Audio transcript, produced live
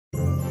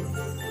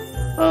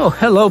Oh,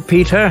 hello,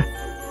 Peter.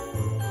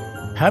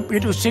 Happy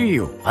to see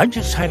you. I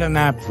just had a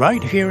nap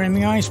right here in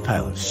the Ice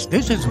Palace.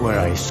 This is where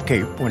I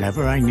escape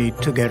whenever I need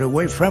to get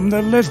away from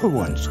the little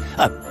ones.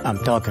 I'm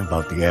talking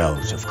about the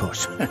elves, of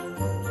course.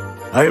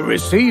 I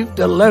received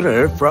a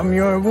letter from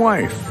your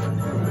wife.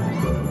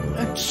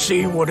 Let's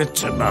see what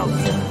it's about.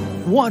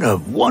 What a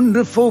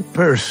wonderful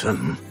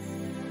person.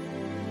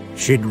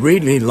 She'd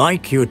really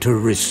like you to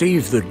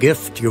receive the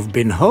gift you've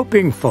been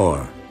hoping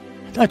for.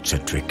 That's a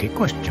tricky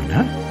question,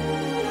 huh?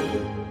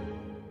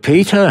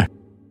 Peter.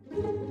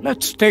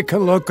 Let's take a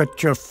look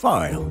at your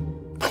file.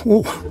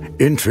 Oh,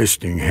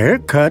 interesting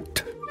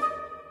haircut.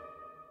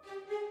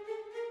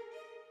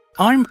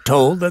 I'm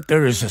told that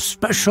there is a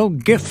special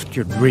gift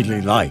you'd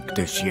really like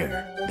this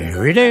year.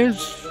 There it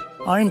is.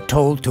 I'm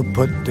told to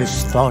put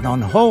this thought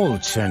on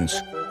hold since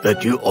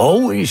that you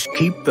always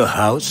keep the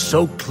house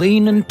so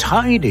clean and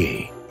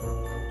tidy.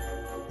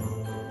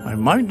 I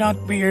might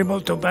not be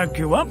able to back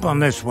you up on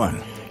this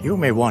one. You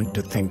may want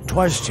to think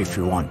twice if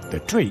you want the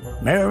treat.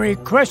 Merry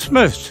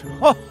Christmas!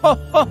 Ho, ho,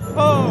 ho,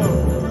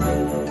 ho!